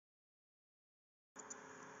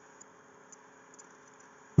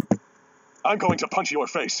I'm going to punch your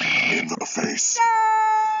face in the face.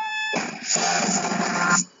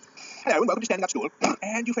 Hello and welcome to Standing Up School.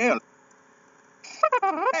 And you failed.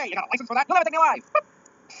 Hey, you got a license for that? You'll never take me alive.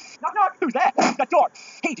 Knock, knock. Who's there? That door.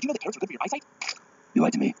 Hey, did you know that carrots are good for your eyesight? You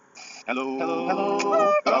lied to me. Hello. Hello.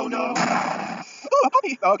 Hello. Oh, no. Oh, a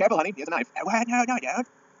puppy. Oh, careful, honey. Here's a knife. Oh, no, don't.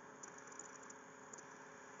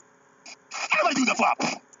 How do I do the flop?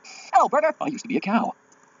 Hello, Burger. I used to be a cow.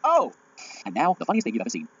 Oh. And now, the funniest thing you've ever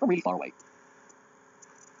seen, from really far away.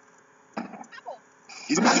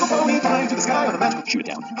 He's a magical pony flying to the sky on a magical... Shoot it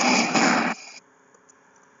down. What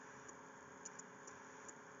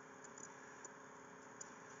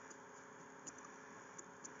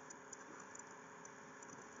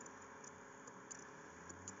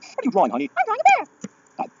are you drawing, honey? I'm drawing a bear.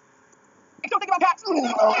 Don't think about cats.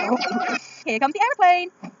 Here comes the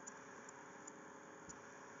airplane.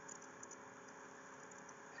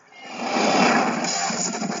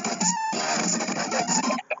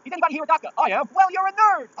 Is anybody here a doctor? I am. Well, you're a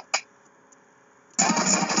nerd.